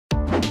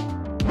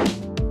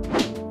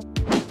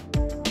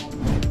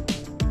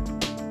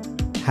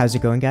How's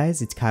it going,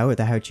 guys? It's Kyle with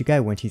the How To Guy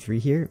 123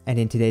 here, and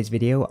in today's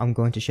video I'm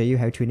going to show you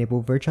how to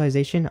enable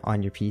virtualization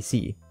on your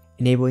PC.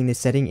 Enabling this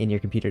setting in your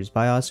computer's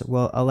BIOS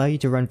will allow you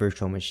to run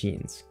virtual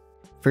machines.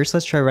 First,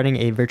 let's try running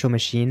a virtual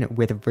machine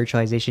with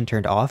virtualization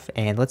turned off,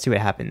 and let's see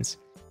what happens.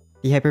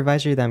 The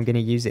hypervisor that I'm going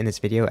to use in this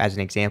video as an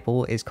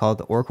example is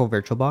called Oracle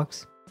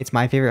VirtualBox. It's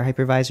my favorite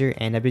hypervisor,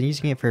 and I've been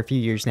using it for a few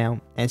years now,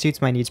 and it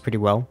suits my needs pretty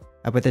well.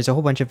 But there's a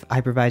whole bunch of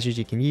hypervisors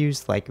you can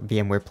use, like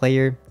VMware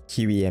Player,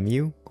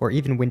 QEMU, or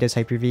even Windows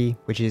Hyper-V,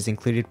 which is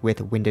included with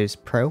Windows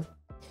Pro.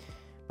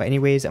 But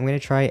anyways, I'm going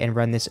to try and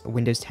run this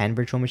Windows 10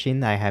 virtual machine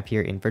that I have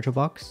here in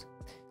VirtualBox.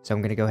 So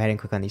I'm going to go ahead and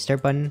click on the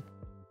Start button.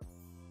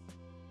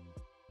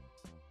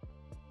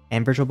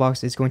 And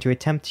VirtualBox is going to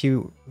attempt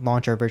to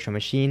launch our virtual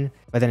machine,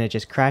 but then it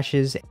just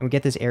crashes, and we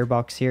get this error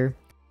box here.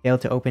 Fail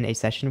to open a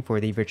session for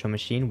the virtual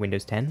machine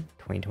Windows 10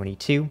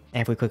 2022.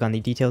 And if we click on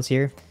the details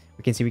here,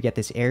 we can see we get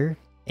this error.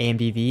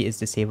 inte-vt is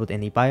disabled in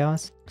the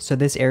BIOS. So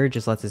this error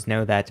just lets us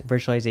know that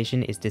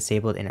virtualization is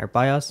disabled in our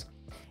BIOS,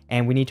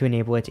 and we need to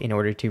enable it in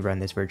order to run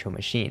this virtual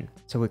machine.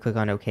 So we click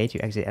on OK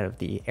to exit out of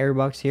the error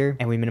box here,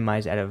 and we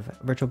minimize out of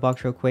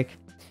VirtualBox real quick.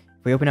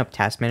 If we open up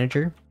Task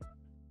Manager,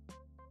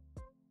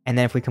 and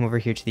then if we come over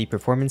here to the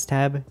Performance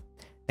tab,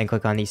 then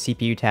click on the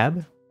CPU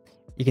tab,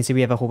 you can see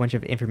we have a whole bunch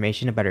of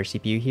information about our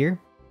CPU here,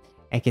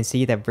 and can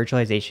see that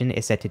virtualization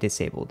is set to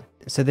disabled.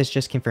 So this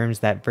just confirms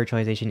that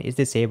virtualization is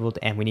disabled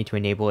and we need to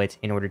enable it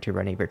in order to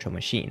run a virtual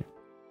machine.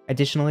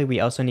 Additionally, we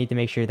also need to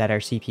make sure that our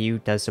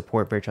CPU does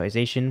support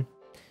virtualization.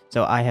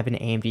 So I have an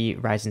AMD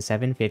Ryzen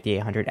 7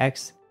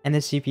 5800X, and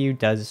this CPU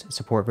does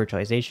support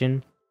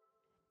virtualization.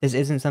 This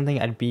isn't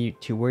something I'd be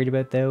too worried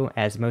about though,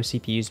 as most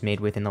CPUs made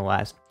within the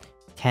last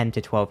 10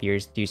 to 12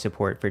 years do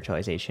support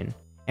virtualization.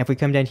 And if we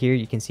come down here,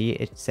 you can see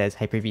it says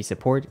Hyper-V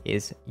support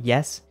is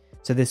yes.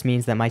 So this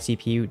means that my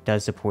CPU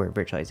does support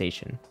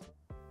virtualization.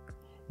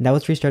 Now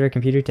let's restart our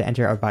computer to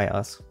enter our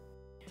BIOS.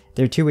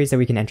 There are two ways that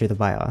we can enter the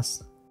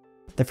BIOS.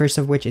 The first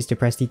of which is to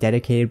press the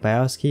dedicated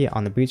BIOS key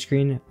on the boot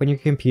screen when your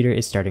computer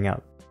is starting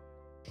up.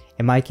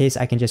 In my case,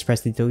 I can just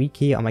press the delete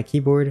key on my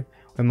keyboard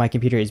when my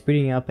computer is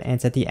booting up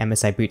and set the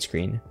MSI boot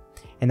screen,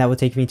 and that will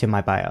take me to my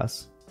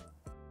BIOS.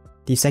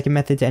 The second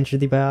method to enter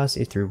the BIOS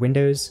is through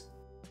Windows.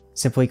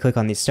 Simply click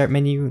on the Start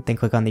menu, then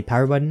click on the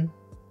Power button.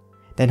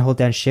 Then hold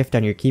down Shift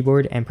on your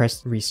keyboard and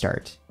press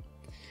Restart.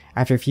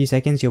 After a few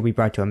seconds, you'll be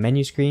brought to a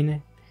menu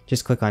screen.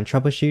 Just click on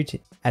Troubleshoot,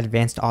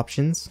 Advanced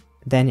Options,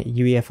 then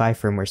UEFI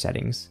Firmware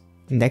Settings.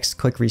 Next,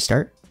 click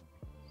Restart.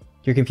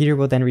 Your computer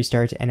will then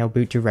restart and it'll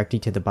boot directly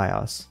to the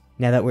BIOS.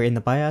 Now that we're in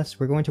the BIOS,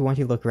 we're going to want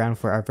to look around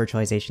for our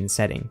virtualization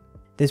setting.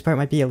 This part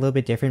might be a little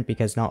bit different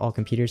because not all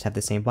computers have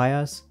the same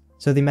BIOS,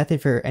 so the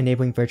method for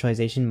enabling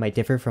virtualization might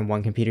differ from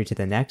one computer to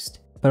the next,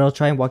 but I'll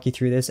try and walk you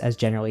through this as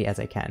generally as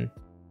I can.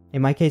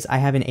 In my case, I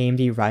have an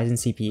AMD Ryzen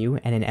CPU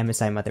and an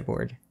MSI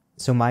motherboard,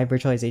 so my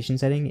virtualization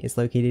setting is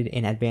located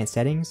in Advanced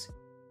Settings,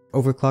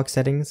 Overclock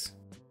Settings,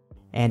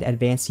 and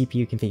Advanced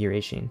CPU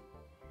Configuration.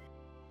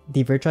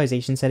 The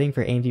virtualization setting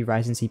for AMD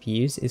Ryzen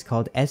CPUs is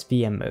called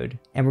SVM mode,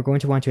 and we're going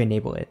to want to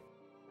enable it.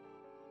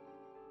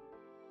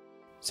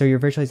 So your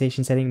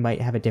virtualization setting might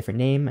have a different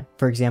name.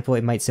 For example,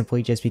 it might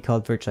simply just be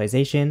called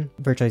Virtualization,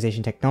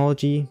 Virtualization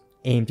Technology,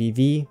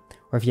 AMD-V,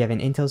 or if you have an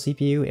Intel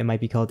CPU, it might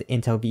be called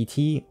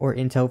Intel-vt or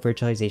Intel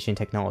Virtualization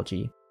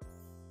Technology.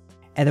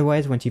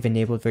 Otherwise, once you've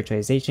enabled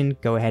virtualization,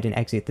 go ahead and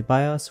exit the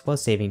BIOS while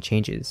saving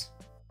changes.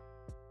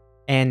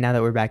 And now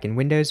that we're back in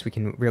Windows, we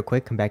can real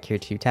quick come back here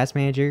to Task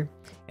Manager,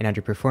 and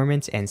under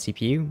Performance and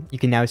CPU, you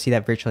can now see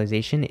that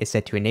virtualization is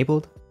set to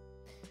enabled.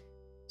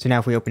 So now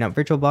if we open up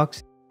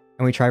VirtualBox,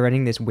 and we try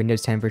running this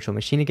Windows 10 virtual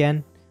machine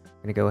again, I'm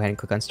going to go ahead and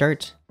click on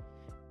Start.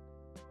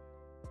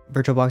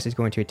 VirtualBox is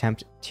going to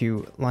attempt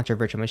to launch our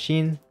virtual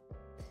machine,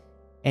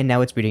 and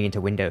now it's booting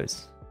into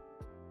Windows.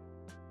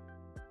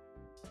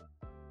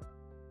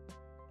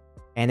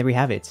 And there we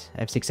have it.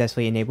 I've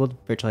successfully enabled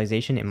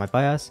virtualization in my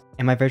BIOS,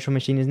 and my virtual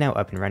machine is now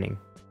up and running.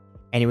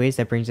 Anyways,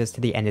 that brings us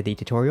to the end of the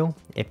tutorial.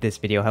 If this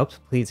video helped,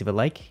 please leave a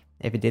like.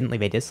 If it didn't,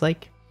 leave a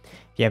dislike.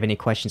 If you have any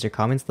questions or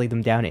comments, leave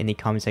them down in the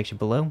comment section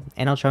below,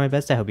 and I'll try my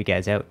best to help you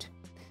guys out.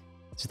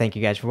 So thank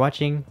you guys for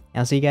watching, and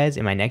I'll see you guys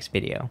in my next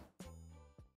video.